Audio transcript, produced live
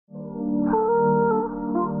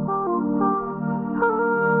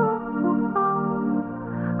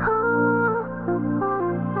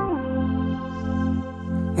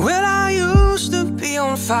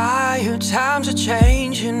fire, times are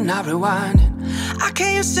changing, not rewinding. I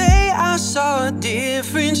can't say I saw a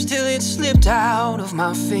difference till it slipped out of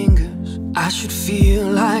my fingers. I should feel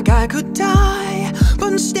like I could die,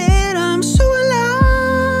 but instead I'm so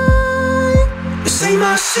alive. This ain't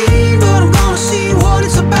my scene, but I'm gonna see what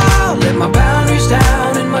it's about. Let my boundaries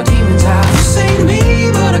down and my demons out. This ain't me,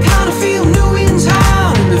 but I kinda feel new in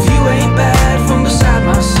town, and the view ain't bad from beside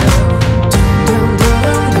myself. Dum, dum,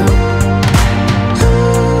 dum, dum.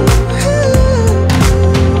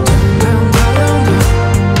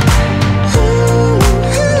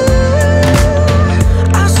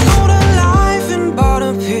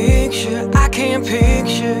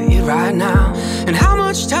 Right now, and how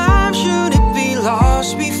much time should it be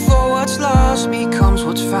lost before what's lost becomes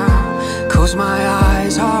what's found? Cause my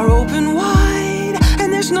eyes are open wide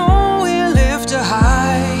and there's nowhere left to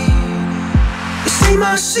hide. This ain't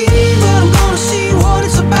my scene, but I'm gonna see what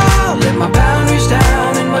it's about. Let my boundaries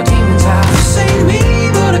down and my demons out. This ain't me,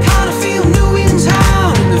 but I kinda feel new in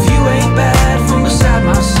town, and the view ain't bad from beside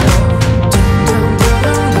myself. Dum, dum, dum,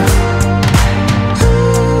 dum.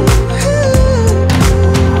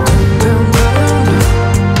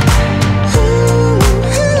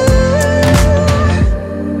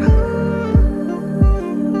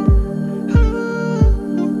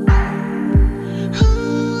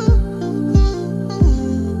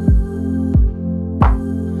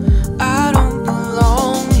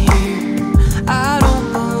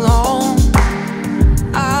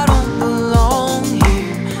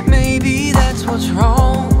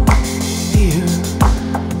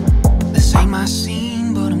 This ain't my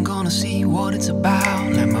scene, but I'm gonna see what it's about.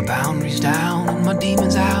 Let my boundaries down and my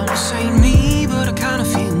demons out. This ain't me, but I kinda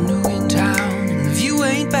feel new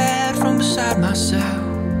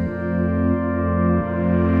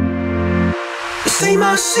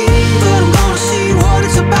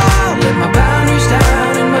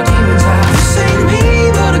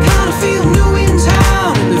in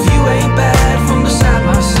town, and the view ain't bad from beside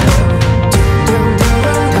myself. Dum, dum,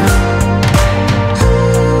 dum, dum.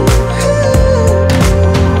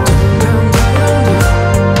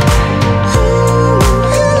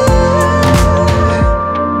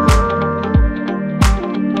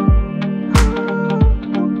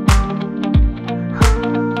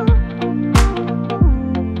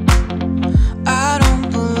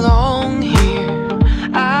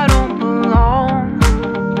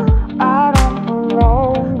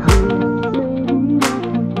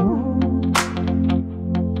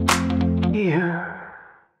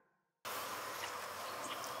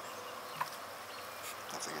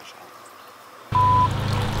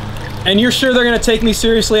 And you're sure they're going to take me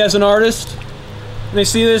seriously as an artist? When they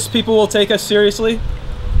see this, people will take us seriously?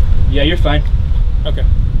 Yeah, you're fine. Okay.